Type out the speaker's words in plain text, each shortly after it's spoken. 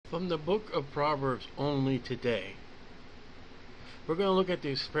From the book of Proverbs only today, we're going to look at the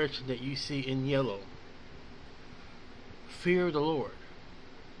expression that you see in yellow. Fear the Lord.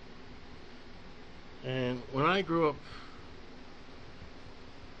 And when I grew up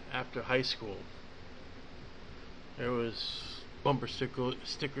after high school, there was bumper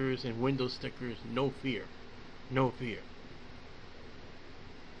stickers and window stickers, no fear, no fear.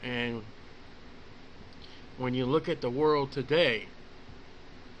 And when you look at the world today,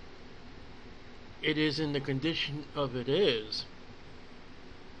 it is in the condition of it is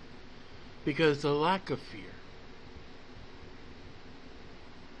because the lack of fear,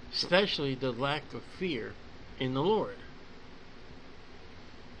 especially the lack of fear in the Lord.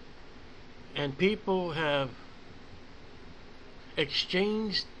 And people have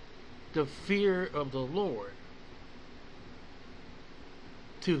exchanged the fear of the Lord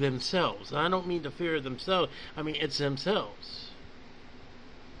to themselves. And I don't mean the fear of themselves, I mean it's themselves.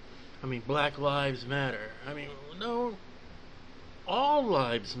 I mean, Black Lives Matter. I mean, no, all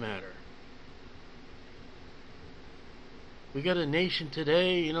lives matter. We got a nation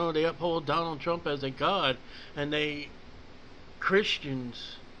today, you know, they uphold Donald Trump as a god, and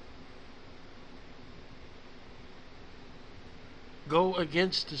Christians go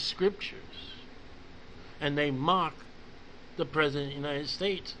against the scriptures, and they mock the President of the United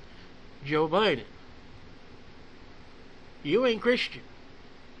States, Joe Biden. You ain't Christian.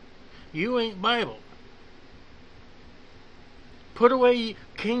 You ain't Bible. Put away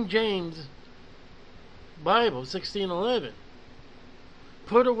King James Bible 1611.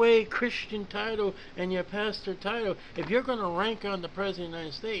 Put away Christian title and your pastor title. If you're going to rank on the President of the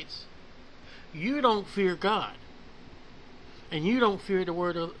United States, you don't fear God. And you don't fear the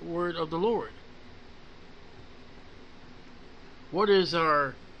word of the Lord. What is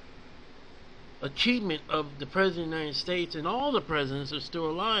our achievement of the President of the United States, and all the presidents are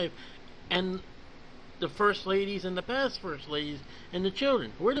still alive, and the first ladies and the past first ladies and the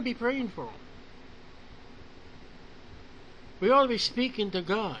children? We're to be praying for them. We ought to be speaking to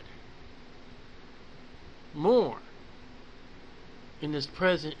God more in this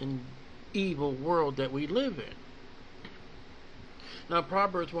present and evil world that we live in. Now,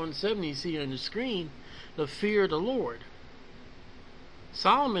 Proverbs 1:7, you see on the screen, the fear of the Lord.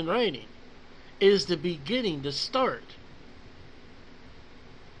 Solomon writing is the beginning, the start.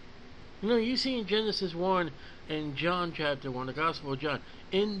 You know, you see in Genesis 1 and John chapter 1, the Gospel of John,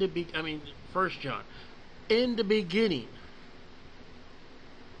 1 John, in the beginning.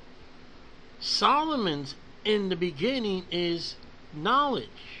 Solomon's in the beginning is knowledge.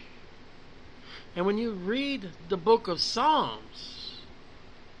 And when you read the book of Psalms,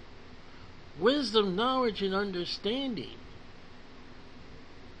 wisdom, knowledge, and understanding,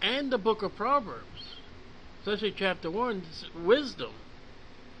 and the book of Proverbs, especially chapter 1, wisdom,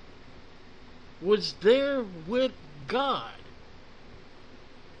 was there with God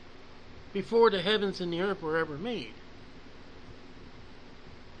before the heavens and the earth were ever made.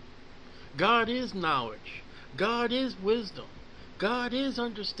 God is knowledge. God is wisdom. God is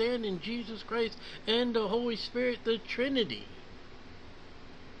understanding, Jesus Christ and the Holy Spirit, the Trinity.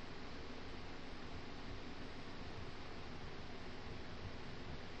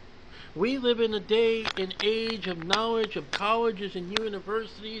 We live in a day and age of knowledge, of colleges and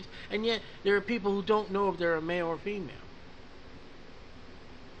universities, and yet there are people who don't know if they're a male or female.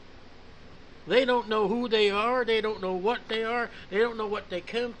 They don't know who they are, they don't know what they are, they don't know what they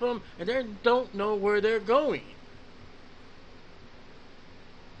came from, and they don't know where they're going.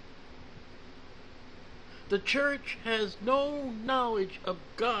 The church has no knowledge of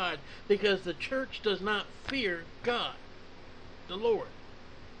God because the church does not fear God, the Lord.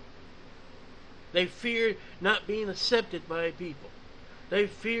 They fear not being accepted by people. They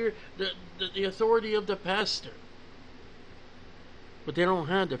fear the authority of the pastor. But they don't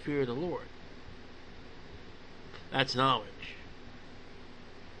have the fear of the Lord. That's knowledge.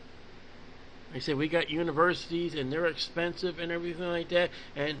 They say we got universities and they're expensive and everything like that,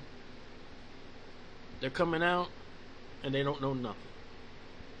 and they're coming out and they don't know nothing.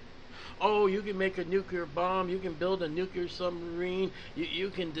 Oh, you can make a nuclear bomb, you can build a nuclear submarine, you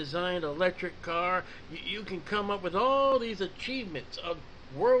can design an electric car, you can come up with all these achievements of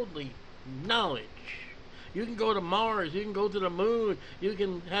worldly knowledge. You can go to Mars, you can go to the moon, you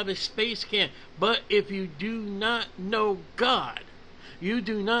can have a space camp. But if you do not know God, you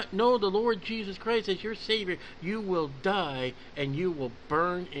do not know the Lord Jesus Christ as your Savior, you will die and you will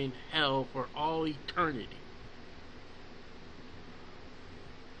burn in hell for all eternity.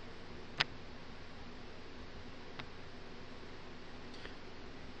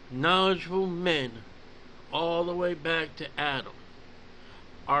 Knowledgeable men all the way back to Adam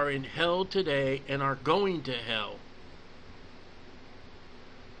are in hell today and are going to hell.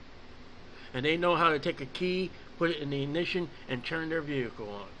 And they know how to take a key, put it in the ignition, and turn their vehicle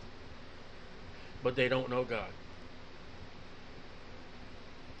on. But they don't know God.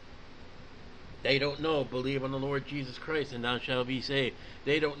 They don't know, believe on the Lord Jesus Christ, and thou shalt be saved.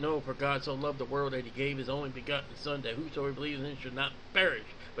 They don't know, for God so loved the world that he gave his only begotten Son, that whosoever believes in him should not perish,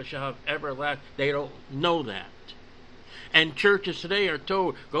 but shall have everlasting. They don't know that. And churches today are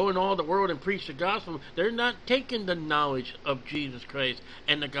told, go in all the world and preach the gospel. They're not taking the knowledge of Jesus Christ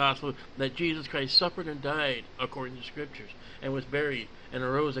and the gospel, that Jesus Christ suffered and died according to the scriptures, and was buried, and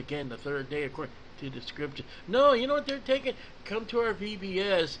arose again the third day according to the scripture. No, you know what they're taking? Come to our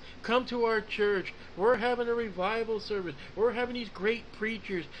VBS, come to our church. We're having a revival service. We're having these great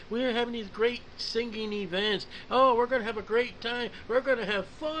preachers. We're having these great singing events. Oh, we're going to have a great time. We're going to have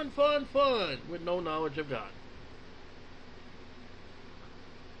fun, with no knowledge of God.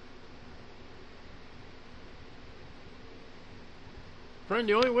 Friend,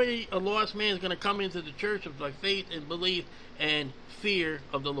 the only way a lost man is going to come into the church is by faith and belief and fear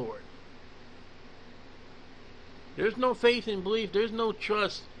of the Lord. There's no faith and belief. There's no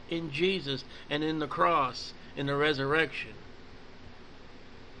trust in Jesus and in the cross and the resurrection.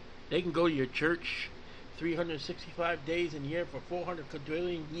 They can go to your church 365 days in a year for 400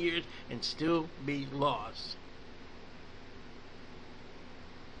 quadrillion years and still be lost.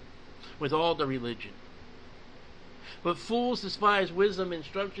 With all the religion. But fools despise wisdom and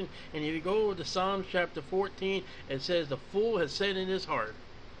instruction. And if you go to Psalms chapter 14, it says, the fool has said in his heart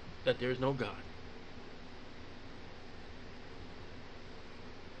that there is no God.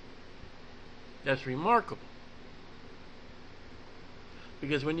 That's remarkable.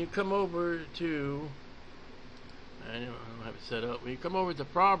 Because when you come over to, I don't have it set up, when you come over to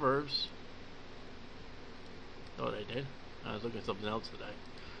Proverbs, oh, they did. I was looking at something else today.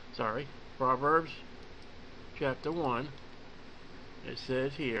 Sorry. Proverbs chapter 1, it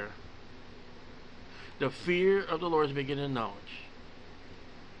says here, the fear of the Lord is the beginning of knowledge.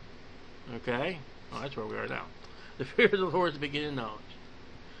 Okay? Oh, that's where we are now. The fear of the Lord is the beginning of knowledge.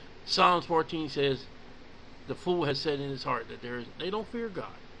 Psalms 14 says, the fool has said in his heart that they don't fear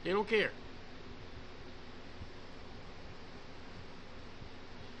God. They don't care.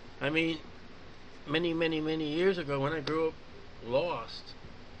 I mean, many years ago when I grew up lost,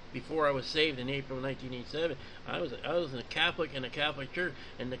 before I was saved in April 1987, I was in a Catholic church,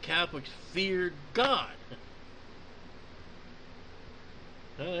 and the Catholics feared God.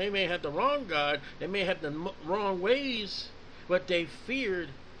 Well, they may have the wrong God, they may have the wrong ways, but they feared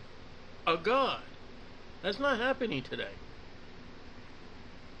a God. That's not happening today.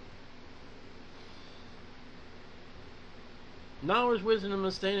 Knowledge, wisdom, and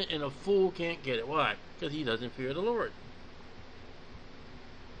understanding, and a fool can't get it. Why? Because he doesn't fear the Lord.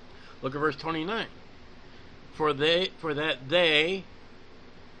 Look at verse 29.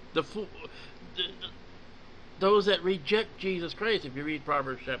 Those that reject Jesus Christ, if you read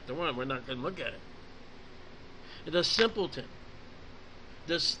Proverbs chapter 1, we're not going to look at it. The simpleton,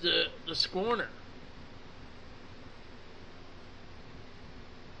 the scorner.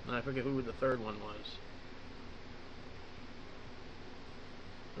 And I forget who the third one was.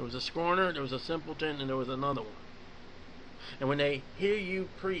 There was a scorner, there was a simpleton, and there was another one. And when they hear you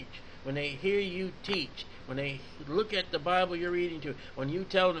preach, when they hear you teach, when they look at the Bible you're reading to, when you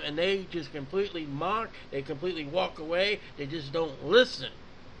tell them, and they just completely mock, they completely walk away, they just don't listen.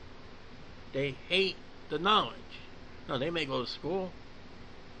 They hate the knowledge. No, they may go to school.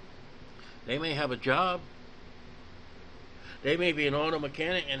 They may have a job. They may be an auto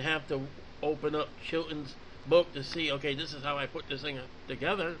mechanic and have to open up Chilton's book to see, okay, this is how I put this thing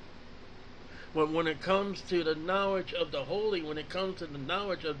together. But when it comes to the knowledge of the holy, when it comes to the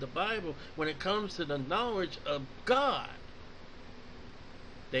knowledge of the Bible, when it comes to the knowledge of God,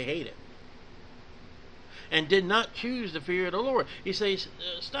 they hate it. And did not choose the fear of the Lord. You say,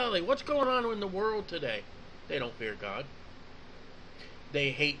 Styly, what's going on in the world today? They don't fear God.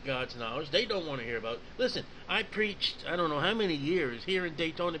 They hate God's knowledge. They don't want to hear about it. Listen, I preached, I don't know how many years here in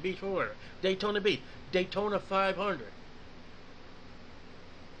Daytona Beach, Florida. Daytona Beach. Daytona 500.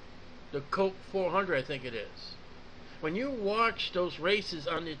 The Coke 400, I think it is. When you watch those races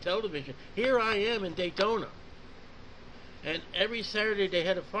on the television, here I am in Daytona. And every Saturday they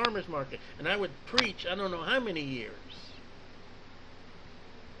had a farmer's market. And I would preach, I don't know how many years.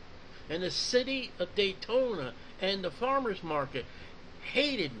 And the city of Daytona and the farmer's market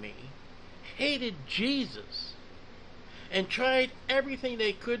hated me, hated Jesus, and tried everything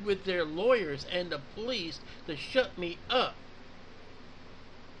they could with their lawyers and the police to shut me up.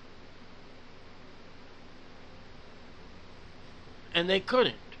 And they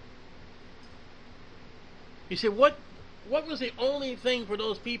couldn't. You say, what was the only thing for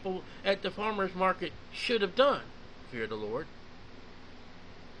those people at the farmer's market should have done? Fear the Lord.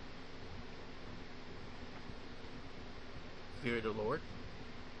 Fear the Lord.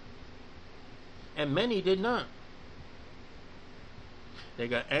 And many did not. They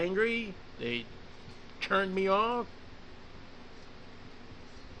got angry. They turned me off.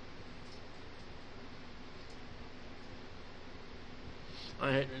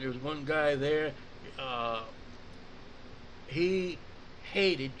 There was one guy there. He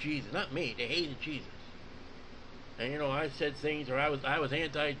hated Jesus. Not me. They hated Jesus. And I said things, or I was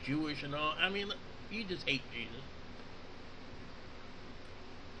anti-Jewish and all. I mean, you just hate Jesus.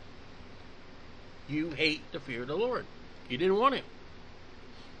 You hate the fear of the Lord. You didn't want him.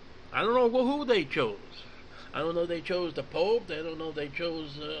 I don't know who they chose. I don't know if they chose the Pope. I don't know if they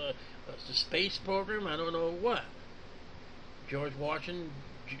chose the space program. I don't know what. George Washington,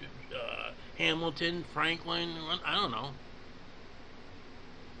 Hamilton, Franklin, I don't know.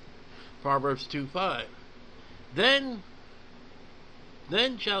 Proverbs 2:5. Then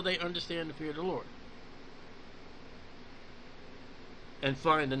shall they understand the fear of the Lord and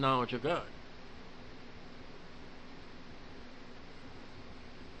find the knowledge of God.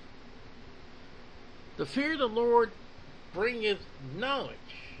 The fear of the Lord bringeth knowledge.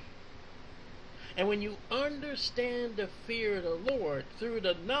 And when you understand the fear of the Lord through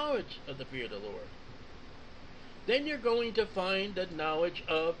the knowledge of the fear of the Lord, then you're going to find the knowledge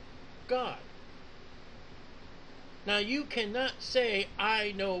of God. Now you cannot say,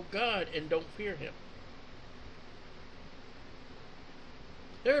 I know God, and don't fear him.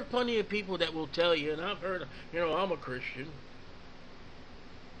 There are plenty of people that will tell you, and I've heard, I'm a Christian.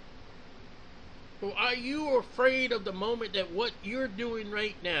 Well, are you afraid of the moment that what you're doing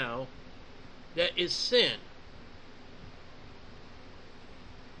right now that is sin?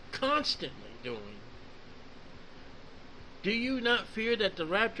 Constantly doing. Do you not fear that the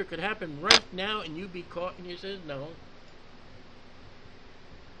rapture could happen right now and you be caught in your sins? No.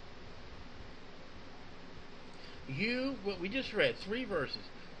 What we just read, 3 verses,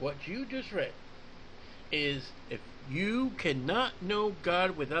 what you just read is, if you cannot know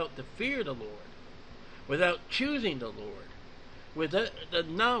God without the fear of the Lord, without choosing the Lord, without the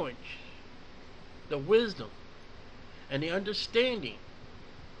knowledge, the wisdom, and the understanding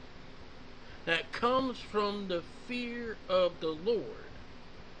that comes from the fear of the Lord.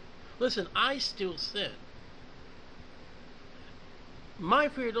 Listen, I still sin. My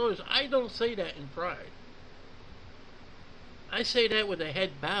fear of the Lord is, I don't say that in pride. I say that with a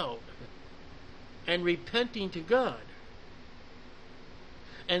head bowed and repenting to God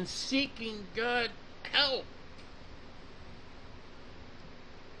and seeking God help.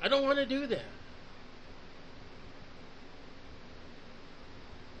 I don't want to do that.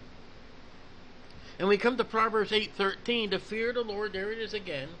 And we come to Proverbs 8:13, the fear of the Lord, there it is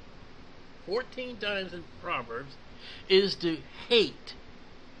again, 14 times in Proverbs, is to hate.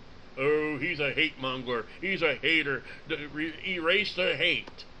 Oh, he's a hate monger. He's a hater. Erase the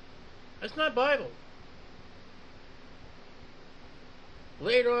hate. That's not Bible.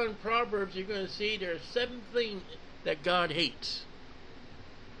 Later on in Proverbs, you're going to see there are 7 things that God hates.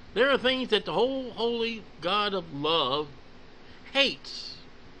 There are things that the whole holy God of love hates.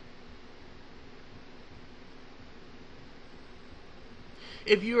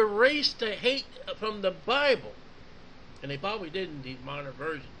 If you erase the hate from the Bible, and they probably did in these modern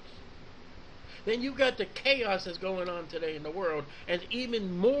versions, then you've got the chaos that's going on today in the world, and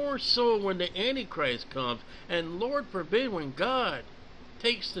even more so when the Antichrist comes. And Lord forbid, when God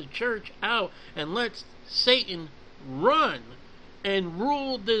takes the church out and lets Satan run and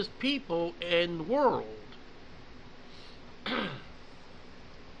rule this people and world. And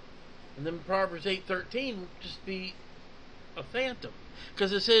then Proverbs 8:13 will just be a phantom.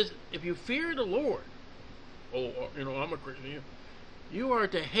 Because it says, if you fear the Lord, I'm a Christian, you are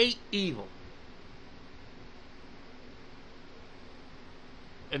to hate evil.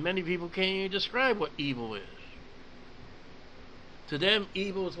 And many people can't even describe what evil is. To them,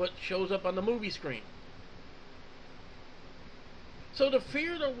 evil is what shows up on the movie screen. So the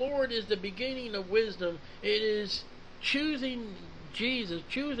fear of the Lord is the beginning of wisdom. It is choosing Jesus,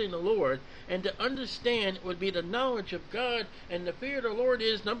 choosing the Lord, and to understand would be the knowledge of God. And the fear of the Lord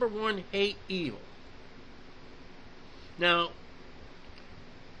is, number 1, hate evil. Now,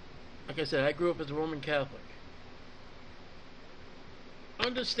 like I said, I grew up as a Roman Catholic.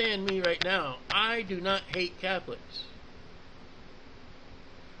 Understand me right now, I do not hate Catholics.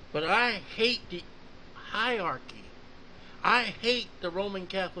 But I hate the hierarchy. I hate the Roman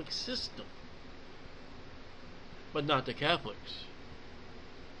Catholic system. But not the Catholics.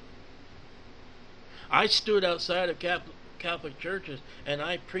 I stood outside of Catholic churches and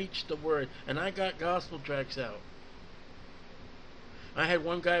I preached the word, and I got gospel tracts out. I had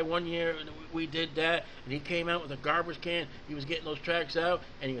one guy one year, we did that, and he came out with a garbage can. He was getting those tracts out,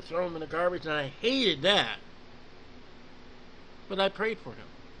 and he would throw them in the garbage, and I hated that. But I prayed for him.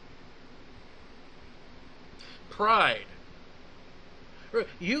 Pride.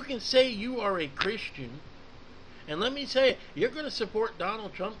 You can say you are a Christian, and let me say, you're going to support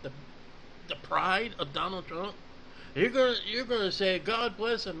Donald Trump, the pride of Donald Trump. You're gonna say, God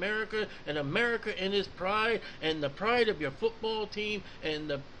bless America, and America in His pride, and the pride of your football team, and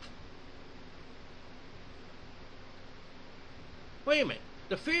the... Wait a minute.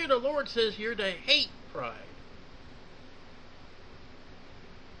 The fear of the Lord says you're to hate pride.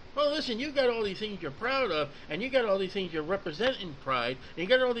 Well, listen, you got all these things you're proud of, and you got all these things you represent in pride, and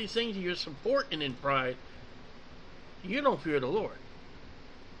you got all these things you're supporting in pride. You don't fear the Lord.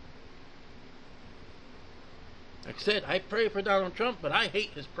 Like I said, I pray for Donald Trump, but I hate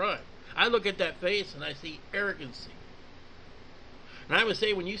his pride. I look at that face and I see arrogancy. And I would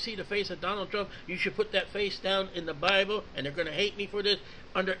say, when you see the face of Donald Trump, you should put that face down in the Bible, and they're going to hate me for this,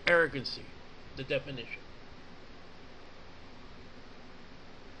 under arrogancy, the definition.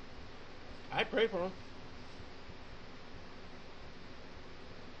 I pray for him.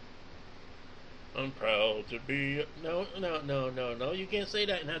 I'm proud to be... No. You can't say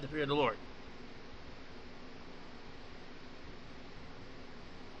that and have the fear of the Lord.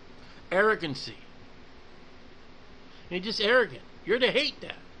 Arrogancy. You're just arrogant. You're to hate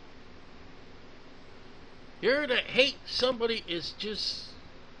that. You're to hate somebody is just...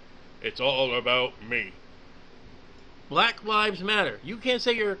 It's all about me. Black Lives Matter. You can't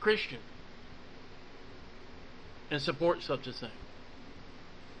say you're a Christian and support such a thing.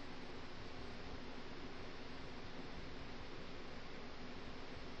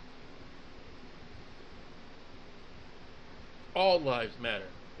 All lives matter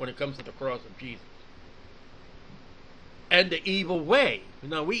when it comes to the cross of Jesus. And the evil way.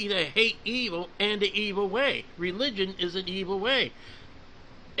 Now, we either hate evil and the evil way. Religion is an evil way.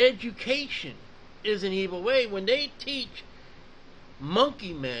 Education is an evil way. When they teach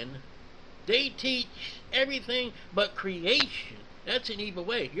monkey men, they teach everything but creation. That's an evil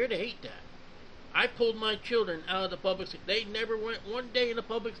way. You're to hate that. I pulled my children out of the public system. They never went one day in the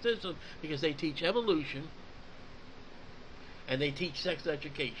public system because they teach evolution and they teach sex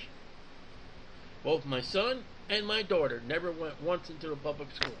education. Both my son and my daughter never went once into a public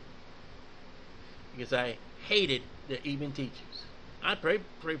school because I hated the even teachers. I pray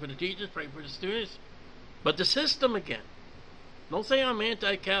for the teachers, pray for the students, but the system again. Don't say I'm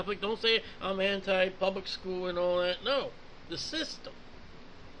anti-Catholic. Don't say I'm anti-public school and all that. No, the system.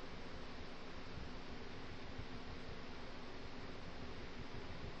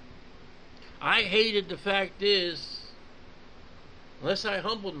 I hated the fact is, unless I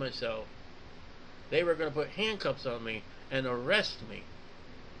humbled myself, they were going to put handcuffs on me and arrest me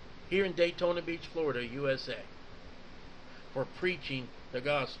here in Daytona Beach, Florida, USA, for preaching the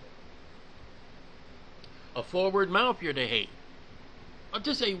gospel. A forward mouth you're to hate. Or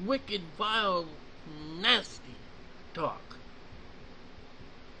just a wicked, vile, nasty talk.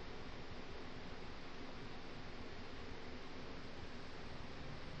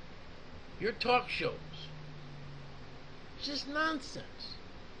 Your talk shows. It's just nonsense.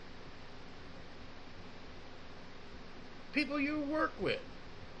 People you work with.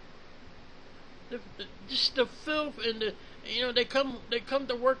 Just the filth and the, they come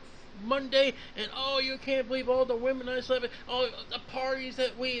to work Monday and, oh, you can't believe all the women I slept with, oh, the parties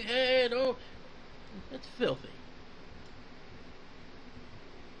that we had, oh, that's filthy.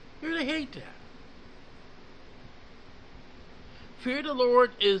 You're to hate that. Fear of the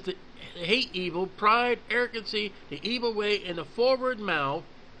Lord is to hate evil, pride, arrogancy, the evil way, and the forward mouth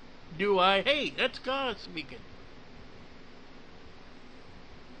do I hate. That's God speaking.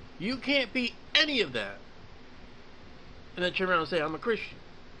 You can't be any of that and then turn around and say, I'm a Christian.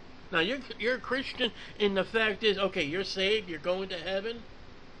 Now, you're a Christian, and the fact is, okay, you're saved, you're going to heaven,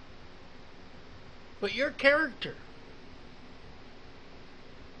 but your character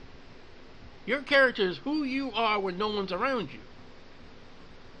is who you are when no one's around you.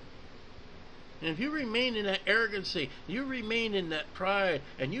 And if you remain in that arrogancy, you remain in that pride,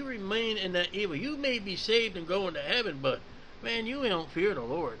 and you remain in that evil, you may be saved and going to heaven, but, man, you don't fear the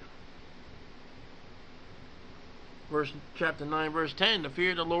Lord. Chapter 9, verse 10, the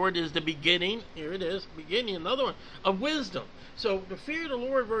fear of the Lord is the beginning, here it is, beginning, another one, of wisdom. So the fear of the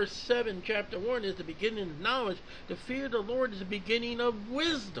Lord, verse 7, chapter 1, is the beginning of knowledge. The fear of the Lord is the beginning of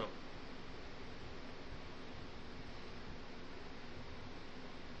wisdom.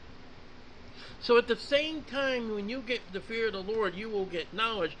 So at the same time, when you get the fear of the Lord, you will get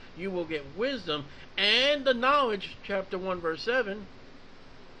knowledge, you will get wisdom, and the knowledge, chapter 1, verse 7,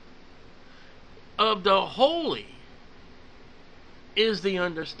 of the holy is the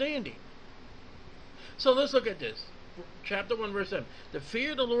understanding. So let's look at this. Chapter 1, verse 7. The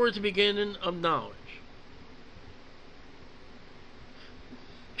fear of the Lord is the beginning of knowledge.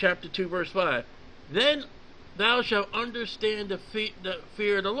 Chapter 2, verse 5. Then thou shalt understand the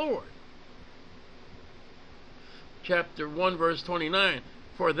fear of the Lord. Chapter 1, verse 29.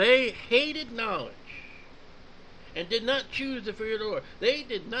 For they hated knowledge and did not choose the fear of the Lord. They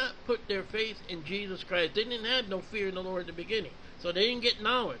did not put their faith in Jesus Christ. They didn't have no fear in the Lord at the beginning. So they didn't get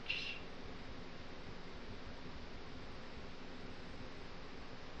knowledge.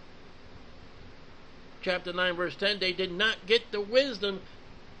 Chapter 9, verse 10. They did not get the wisdom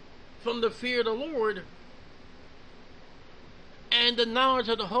from the fear of the Lord and the knowledge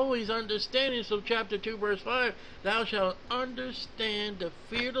of the holy is understanding. So chapter 2, verse 5. Thou shalt understand the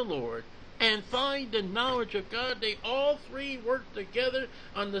fear of the Lord and find the knowledge of God. They all three work together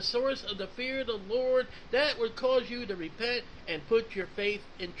on the source of the fear of the Lord. That would cause you to repent and put your faith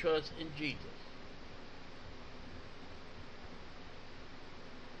and trust in Jesus.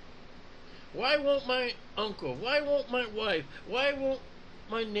 Why won't my uncle? Why won't my wife? Why won't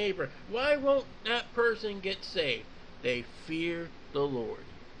my neighbor? Why won't that person get saved? They fear the Lord.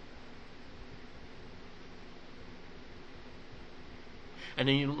 And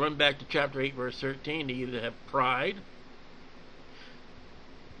then you run back to chapter 8, verse 13. They either have pride,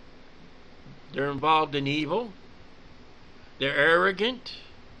 they're involved in evil, they're arrogant,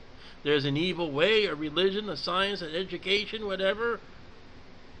 there's an evil way, a religion, a science, an education, whatever.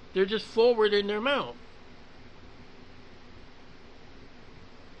 They're just forward in their mouth.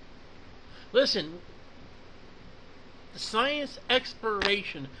 Listen, the science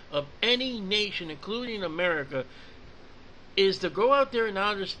exploration of any nation, including America, is to go out there in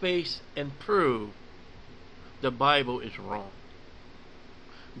outer space and prove the Bible is wrong.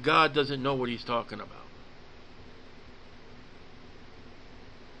 God doesn't know what he's talking about.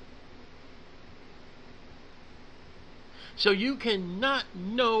 So you cannot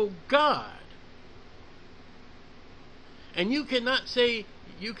know God. And you cannot say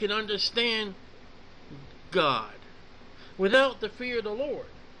you can understand God without the fear of the Lord.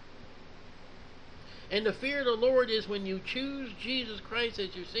 And the fear of the Lord is when you choose Jesus Christ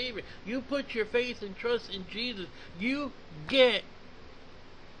as your Savior. You put your faith and trust in Jesus. You get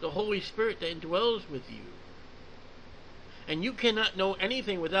the Holy Spirit that indwells with you. And you cannot know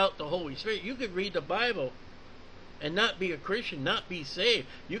anything without the Holy Spirit. You could read the Bible and not be a Christian, not be saved.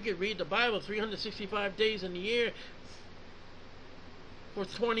 You could read the Bible 365 days in the year for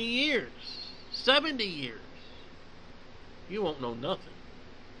 20 years, 70 years. You won't know nothing.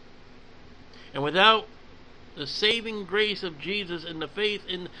 And without the saving grace of Jesus and the faith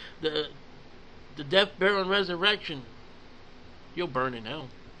in the death, burial, and resurrection, you'll burn in hell.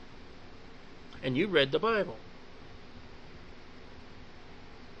 And you read the Bible.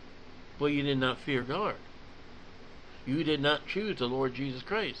 But you did not fear God. You did not choose the Lord Jesus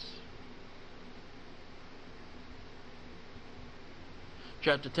Christ.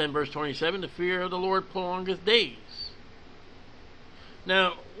 Chapter 10, verse 27, the fear of the Lord prolongeth days.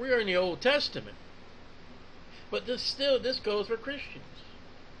 Now, we are in the Old Testament. But this goes for Christians.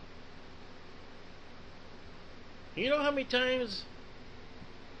 You know how many times,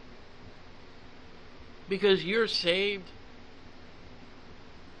 because you're saved,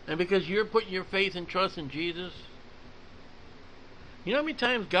 and because you're putting your faith and trust in Jesus, you know how many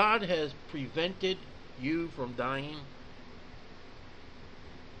times God has prevented you from dying?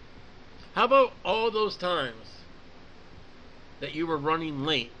 How about all those times that you were running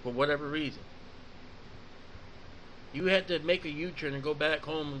late for whatever reason? You had to make a U-turn and go back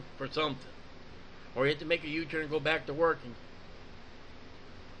home for something. Or you had to make a U-turn and go back to working.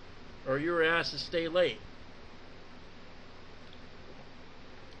 Or you were asked to stay late.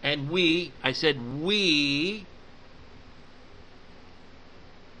 And I said we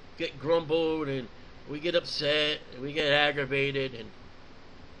get grumbled and we get upset and we get aggravated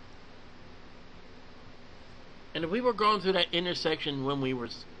and if we were going through that intersection when we were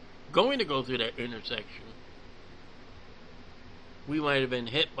going to go through that intersection, we might have been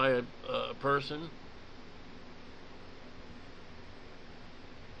hit by a person.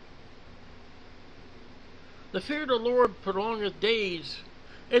 The fear of the Lord prolongeth days.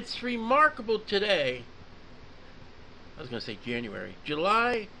 It's remarkable today. I was going to say January.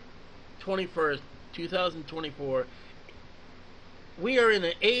 July 21st, 2024. We are in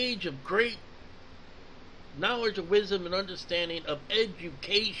an age of great knowledge of wisdom and understanding of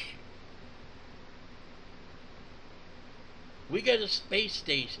education. We got a space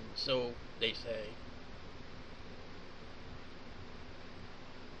station, so they say.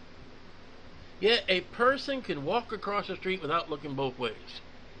 Yet a person can walk across the street without looking both ways.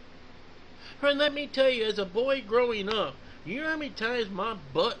 Friend, let me tell you, as a boy growing up, you know how many times my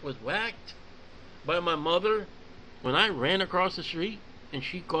butt was whacked by my mother when I ran across the street and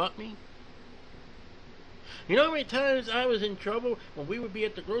she caught me? You know how many times I was in trouble when we would be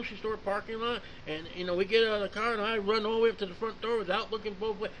at the grocery store parking lot and, we get out of the car and I run all the way up to the front door without looking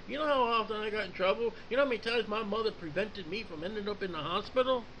both ways? You know how often I got in trouble? You know how many times my mother prevented me from ending up in the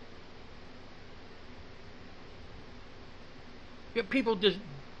hospital? Yet people just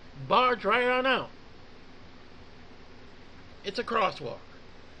barge right on out. It's a crosswalk.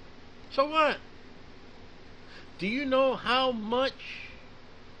 So what? Do you know how much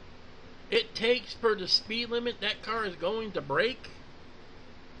it takes for the speed limit that car is going to break?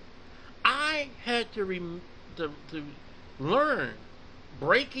 I had to learn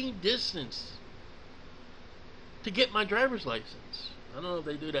braking distance to get my driver's license. I don't know if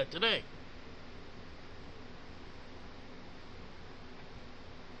they do that today.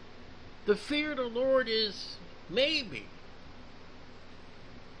 The fear of the Lord is maybe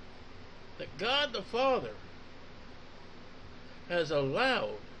that God the Father has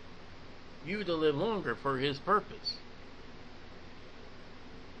allowed you to live longer for His purpose.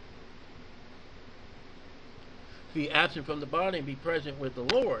 Be absent from the body and be present with the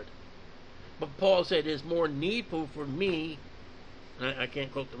Lord. But Paul said it's more needful for me, and I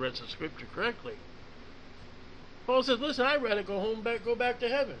can't quote the rest of the scripture correctly. Paul says, listen, I'd rather go back to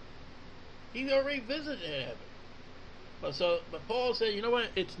heaven. He already visited heaven. But Paul said, you know what?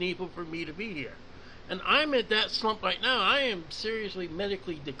 It's needful for me to be here. And I'm at that slump right now. I am seriously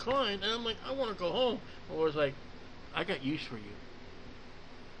medically declined. And I'm like, I want to go home. The Lord's like, I got use for you.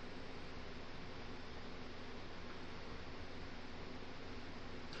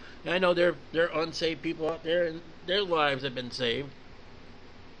 And I know there are unsaved people out there, and their lives have been saved.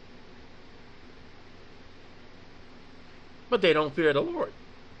 But they don't fear the Lord.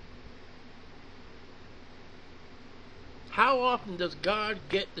 How often does God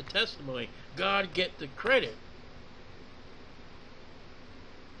get the testimony? God get the credit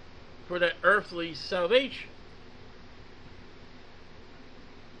for that earthly salvation?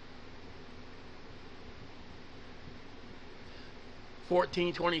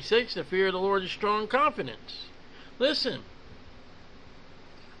 (14:26) The fear of the Lord is strong confidence. Listen,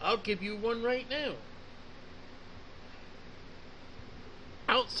 I'll give you one right now.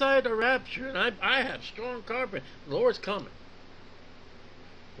 Outside the rapture, and I have strong confidence, the Lord's coming.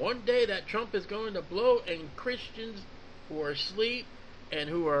 One day that trump is going to blow, and Christians who are asleep and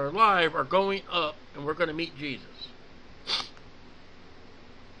who are alive are going up, and we're going to meet Jesus.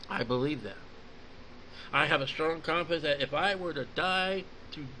 I believe that. I have a strong confidence that if I were to die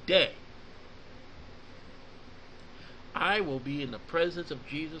today, I will be in the presence of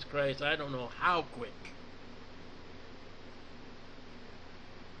Jesus Christ. I don't know how quick.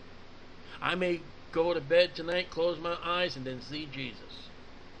 I may go to bed tonight, close my eyes, and then see Jesus.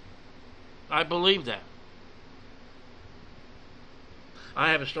 I believe that.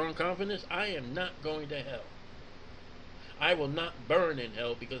 I have a strong confidence. I am not going to hell. I will not burn in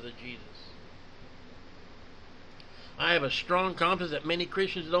hell because of Jesus. I have a strong confidence that many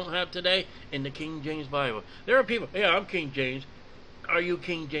Christians don't have today in the King James Bible. There are people, yeah, I'm King James. Are you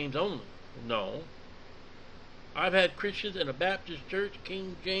King James only? No. I've had Christians in a Baptist church,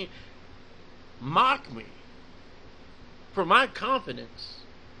 King James, mock me for my confidence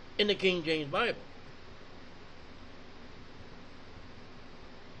in the King James Bible.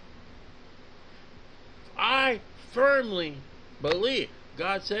 I firmly believe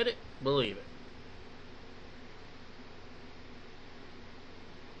God said it, believe it.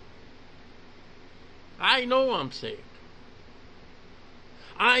 I know I'm saved.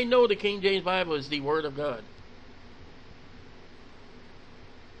 I know the King James Bible is the Word of God.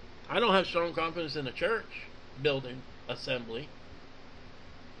 I don't have strong confidence in the church building assembly.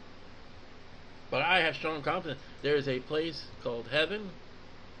 But I have strong confidence there is a place called heaven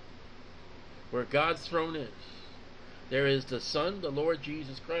where God's throne is. There is the Son, the Lord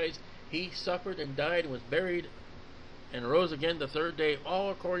Jesus Christ. He suffered and died and was buried and rose again the third day, all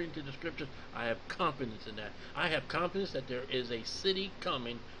according to the scriptures. I have confidence in that. I have confidence that there is a city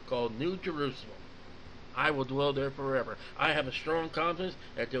coming called New Jerusalem. I will dwell there forever. I have a strong confidence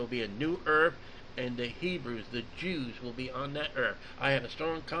that there will be a new earth, and the Hebrews, the Jews, will be on that earth. I have a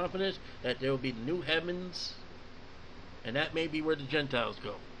strong confidence that there will be new heavens, and that may be where the Gentiles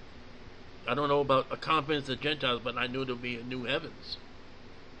go. I don't know about a confidence of Gentiles, but I know there will be a new heavens.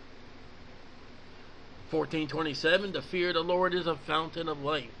 14:27, the fear of the Lord is a fountain of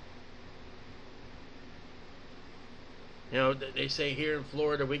life. You know, they say here in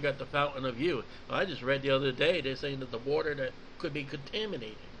Florida we got the fountain of youth. Well, I just read the other day they're saying that the water that could be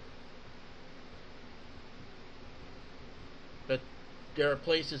contaminated. But there are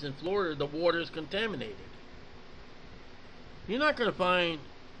places in Florida the water is contaminated. You're not going to find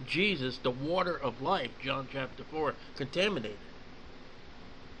Jesus, the water of life, John chapter 4, contaminated.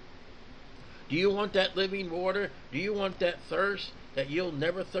 Do you want that living water? Do you want that thirst that you'll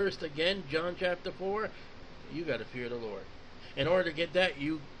never thirst again, John chapter 4? You got to fear the Lord. In order to get that,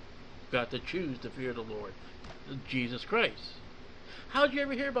 you got to choose to fear the Lord, Jesus Christ. How did you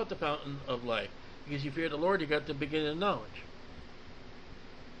ever hear about the fountain of life? Because you fear the Lord, you got the beginning of knowledge.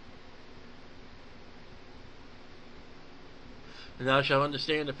 And thou shalt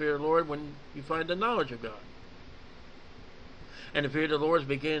understand the fear of the Lord when you find the knowledge of God. And the fear of the Lord is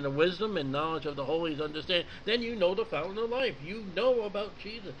beginning of wisdom, and knowledge of the holy is understanding. Then you know the fountain of life. You know about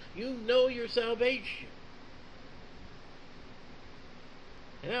Jesus. You know your salvation.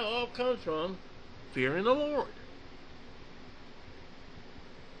 And that all comes from fearing the Lord.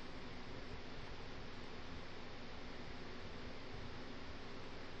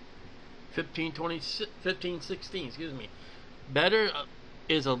 (15:16), excuse me. Better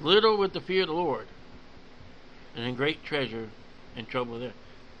is a little with the fear of the Lord, and a great treasure and trouble there.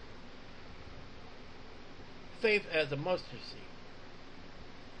 Faith as a mustard seed.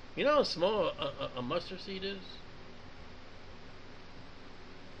 You know how small a mustard seed is?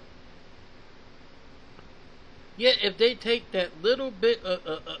 Yet if they take that little bit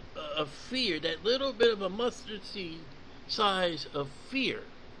of fear, that little bit of a mustard seed size of fear,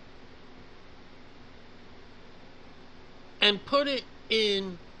 and put it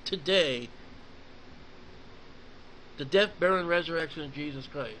in today, the death, burial, and resurrection of Jesus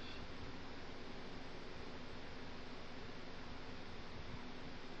Christ,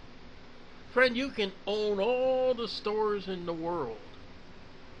 friend, you can own all the stores in the world,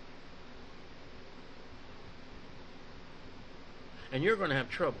 and you're going to have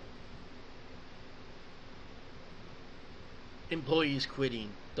trouble. Employees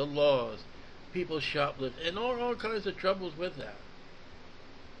quitting, the laws, people shoplift, and all kinds of troubles with that.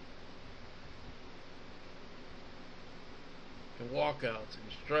 And walkouts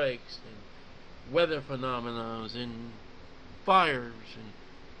and strikes and weather phenomena and fires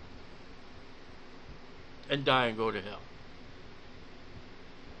and die and go to hell.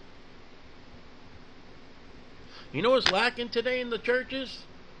 You know what's lacking today in the churches?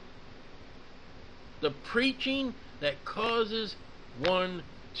 The preaching that causes one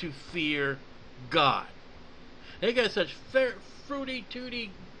to fear God. They got such fruity,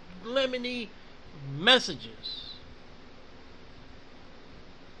 tooty, lemony messages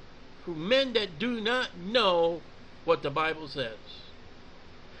for men that do not know what the Bible says.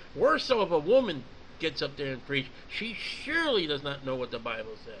 Worse so if a woman gets up there and preach, she surely does not know what the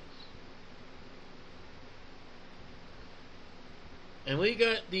Bible says. And we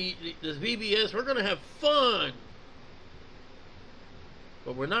got this VBS, we're going to have fun.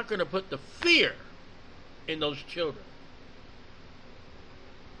 But we're not going to put the fear in those children.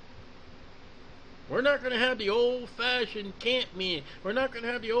 We're not going to have the old-fashioned camp meeting. We're not going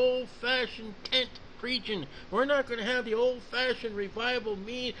to have the old-fashioned tent preaching. We're not going to have the old-fashioned revival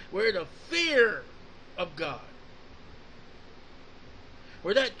meeting where the fear of God,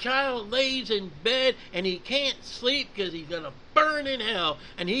 where that child lays in bed and he can't sleep because he's going to burn in hell,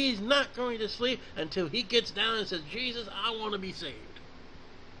 and he's not going to sleep until he gets down and says, Jesus, I want to be saved.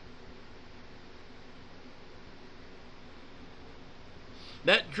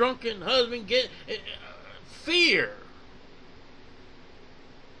 That drunken husband get fear.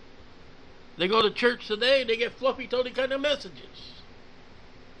 They go to church today, they get fluffy toady kind of messages.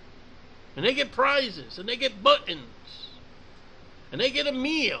 And they get prizes, and they get buttons, and they get a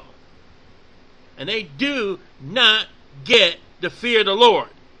meal. And they do not get the fear of the Lord.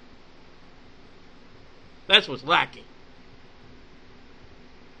 That's what's lacking.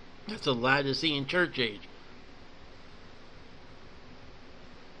 That's a lie to see in church age.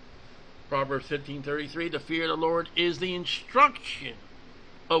 Proverbs 15:33, the fear of the Lord is the instruction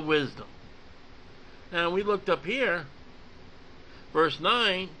of wisdom. Now we looked up here, chapter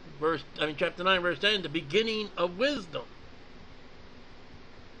 9, verse 10, the beginning of wisdom.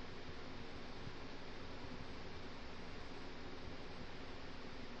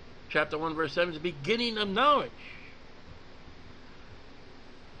 Chapter 1, verse 7 is the beginning of knowledge.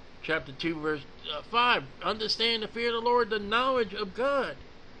 Chapter 2, verse 5, understand the fear of the Lord, the knowledge of God.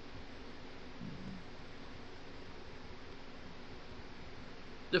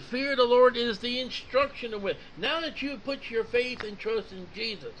 The fear of the Lord is the instruction of it. Now that you put your faith and trust in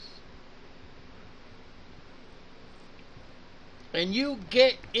Jesus, and you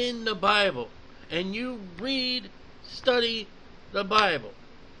get in the Bible, and you read, study the Bible,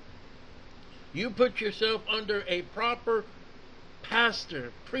 you put yourself under a proper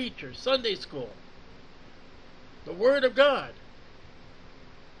pastor, preacher, Sunday school, the Word of God,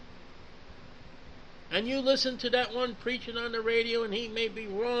 and you listen to that one preaching on the radio, and he may be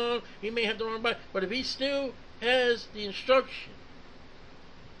wrong, he may have the wrong Bible, but if he still has the instruction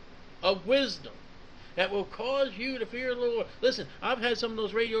of wisdom that will cause you to fear the Lord. Listen, I've had some of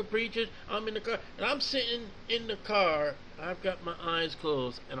those radio preachers, I'm in the car, and I'm sitting in the car, I've got my eyes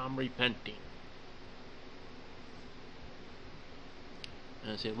closed, and I'm repenting.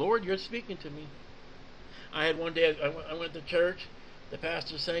 And I say, Lord, you're speaking to me. I had one day, I went to church, the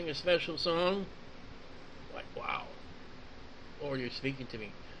pastor sang a special song. Like, wow, Lord, you're speaking to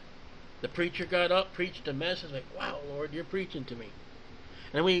me. The preacher got up, preached a message, like, wow, Lord, you're preaching to me.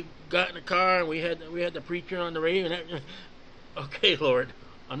 And we got in the car, and we had the preacher on the radio, and okay, Lord,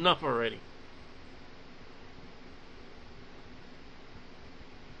 enough already.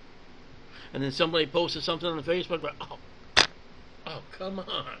 And then somebody posted something on the Facebook, like, oh, come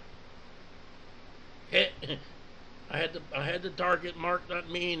on. I had the target marked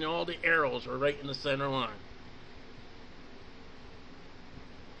on me, and all the arrows were right in the center line.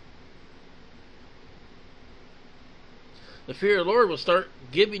 The fear of the Lord will start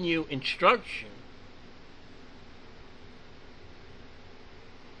giving you instruction,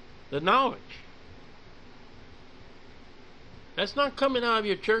 the knowledge. That's not coming out of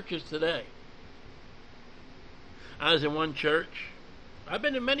your churches today. I was in one church. I've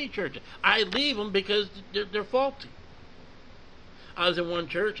been in many churches. I leave them because they're faulty. I was in one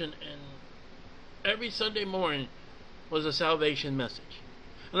church, and every Sunday morning was a salvation message.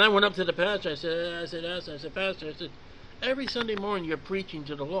 And I went up to the pastor. I said, Pastor, every Sunday morning you're preaching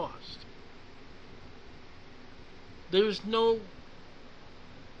to the lost. There's no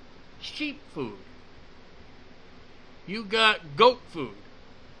sheep food. You got goat food.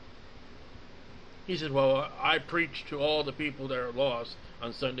 He said, well, I preach to all the people that are lost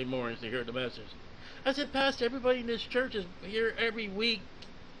on Sunday mornings to hear the message. I said, Pastor, everybody in this church is here every week.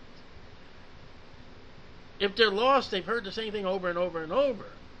 If they're lost, they've heard the same thing over and over and over.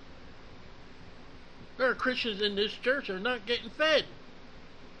 There are Christians in this church that are not getting fed.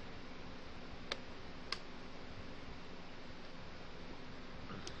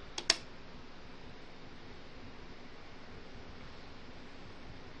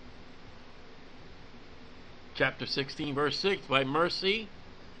 Chapter 16, verse 6, by mercy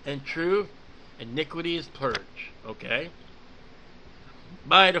and truth, iniquity is purged. Okay?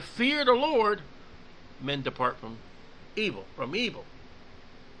 By the fear of the Lord, men depart from evil.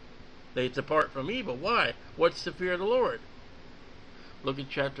 They depart from evil. Why? What's the fear of the Lord? Look at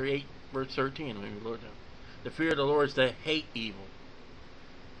chapter 8, verse 13. The fear of the Lord is to hate evil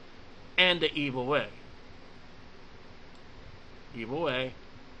and the evil way. Evil way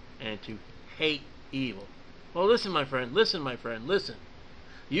and to hate evil. Well, listen, my friend, listen.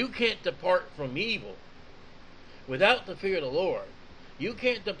 You can't depart from evil without the fear of the Lord. You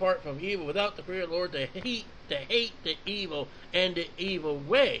can't depart from evil without the fear of the Lord to hate the evil and the evil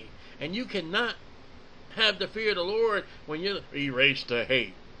way. And you cannot have the fear of the Lord when you erase the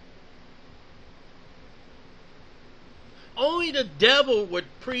hate. Only the devil would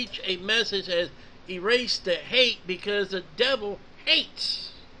preach a message as erase the hate, because the devil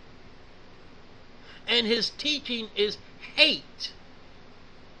hates. And his teaching is hate.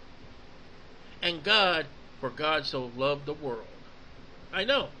 And for God so loved the world. I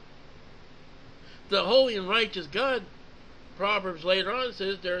know. The holy and righteous God, Proverbs later on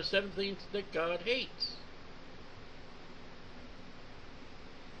says there are 7 things that God hates.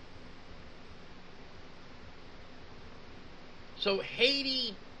 So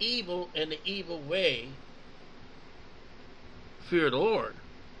hating evil and the evil way, fear the Lord.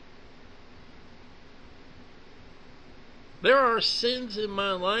 There are sins in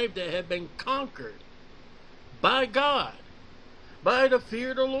my life that have been conquered by God, by the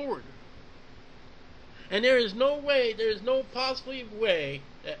fear of the Lord. And there is no possible way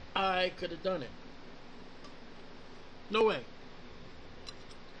that I could have done it. No way.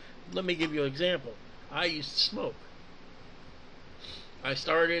 Let me give you an example. I used to smoke. I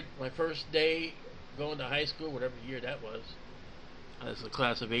started my first day going to high school, whatever year that was. I was the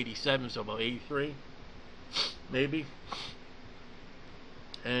class of 87, so about 83, maybe.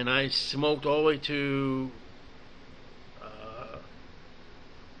 And I smoked all the way to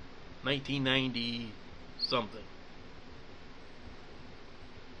 1990 something.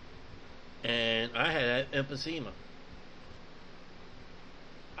 I had emphysema.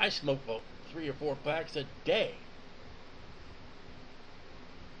 I smoked about 3 or 4 packs a day.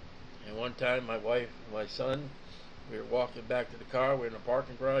 And one time my wife and my son, we were walking back to the car, we were in a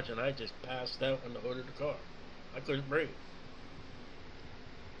parking garage, and I just passed out on the hood of the car. I couldn't breathe.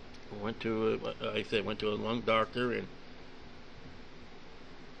 Went to a lung doctor, and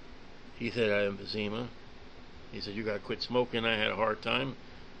he said I had emphysema. He said, you got to quit smoking. I had a hard time.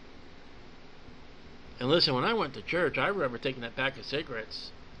 And listen, when I went to church, I remember taking that pack of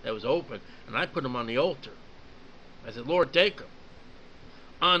cigarettes that was open, and I put them on the altar. I said, Lord, take them.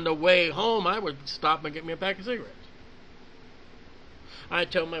 On the way home, I would stop and get me a pack of cigarettes. I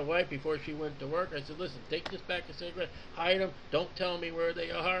tell my wife before she went to work, I said, listen, take this pack of cigarettes, hide them, don't tell me where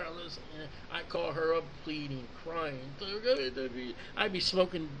they are. Listen, I call her up pleading, crying. I'd be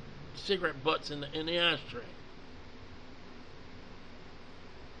smoking cigarette butts in the ashtray.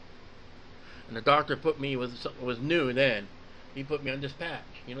 And the doctor put me with something that was new then. He put me on this patch.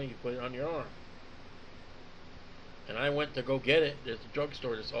 You know, you put it on your arm. And I went to go get it. There's a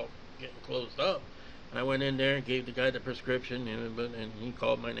drugstore that's all getting closed up. And I went in there and gave the guy the prescription, and he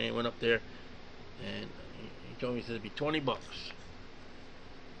called my name, went up there, and he told me, he said it'd be $20.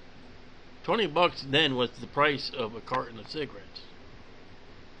 $20 then was the price of a carton of cigarettes.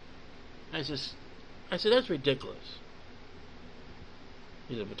 I said, that's ridiculous.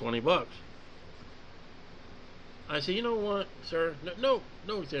 He said, for $20. I said, you know what, sir? No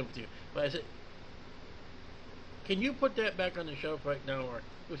sympathy. But I said, can you put that back on the shelf right now? Or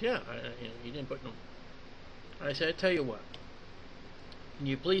he goes, yeah. He didn't put no. I said, I tell you what. Can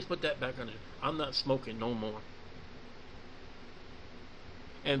you please put that back on the shelf? I'm not smoking no more.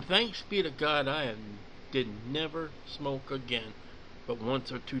 And thanks be to God, I did never smoke again, but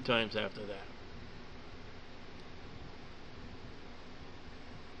once or 2 times after that.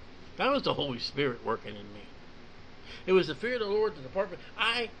 That was the Holy Spirit working in me. It was the fear of the Lord, the department.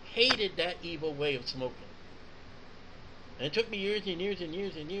 I hated that evil way of smoking. And it took me years and years and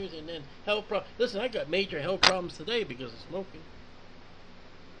years and years, and then health problems. Listen, I got major health problems today because of smoking.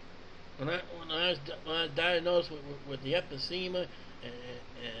 When I was diagnosed with the emphysema and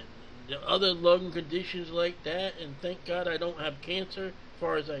the other lung conditions like that, and thank God I don't have cancer, as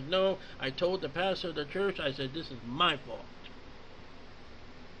far as I know, I told the pastor of the church, I said, this is my fault.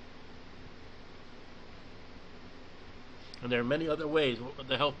 And there are many other ways with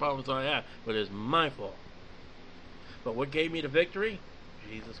the health problems I have, but it's my fault. But what gave me the victory?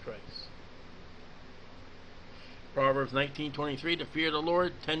 Jesus Christ. Proverbs 19:23, the fear of the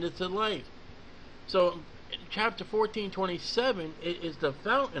Lord tendeth to life. So in chapter 14:27 is the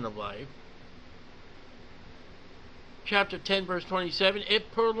fountain of life. Chapter 10 verse 27,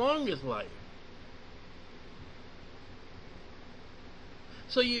 it prolongeth life.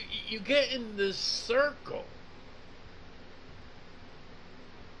 So you get in this circle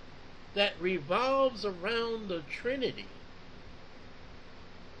that revolves around the Trinity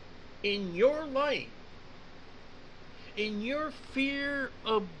in your life, in your fear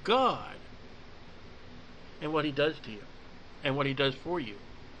of God and what He does to you and what He does for you.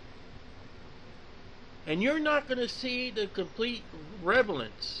 And you're not going to see the complete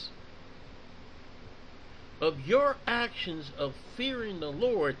relevance of your actions of fearing the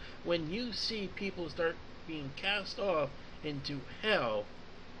Lord when you see people start being cast off into hell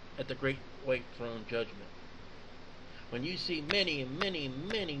at the great white throne judgment. When you see many and many,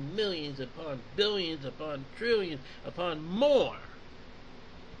 many millions upon billions upon trillions upon more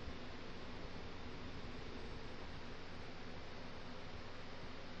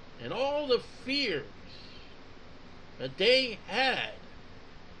and all the fears that they had,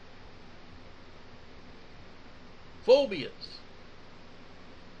 phobias,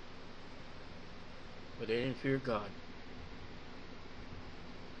 but they didn't fear God.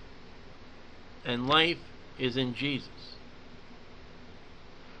 And life is in Jesus.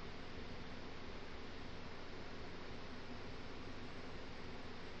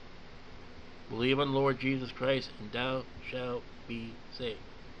 Believe on the Lord Jesus Christ, and thou shalt be saved.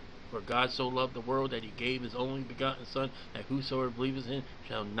 For God so loved the world that He gave His only begotten Son, that whosoever believeth in Him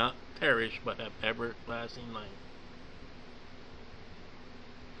shall not perish, but have everlasting life.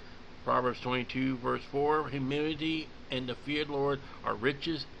 Proverbs 22 verse 4, humility and the fear of the Lord are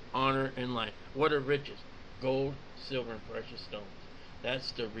riches, honor, and life. What are riches? Gold, silver, and precious stones.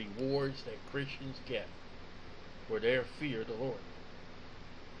 That's the rewards that Christians get for their fear of the Lord.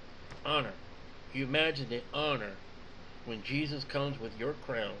 Honor. You imagine the honor when Jesus comes with your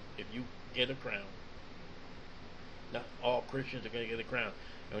crown, if you get a crown. Not all Christians are going to get a crown.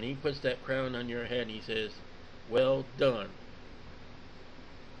 And when He puts that crown on your head, He says, well done.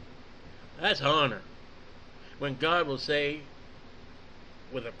 That's honor. When God will say,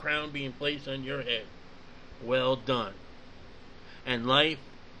 with a crown being placed on your head, well done. And life,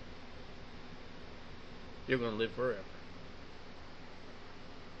 you're going to live forever.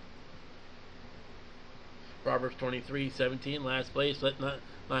 Proverbs 23:17, last place, let not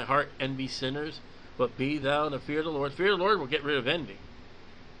thy heart envy sinners, but be thou in the fear of the Lord. Fear of the Lord will get rid of envy.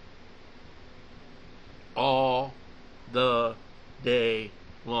 All the day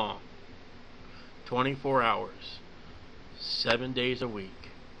long. 24 hours. 7 days a week.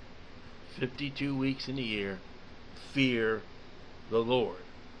 52 weeks in a year. Fear the Lord.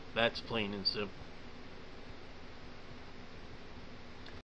 That's plain and simple.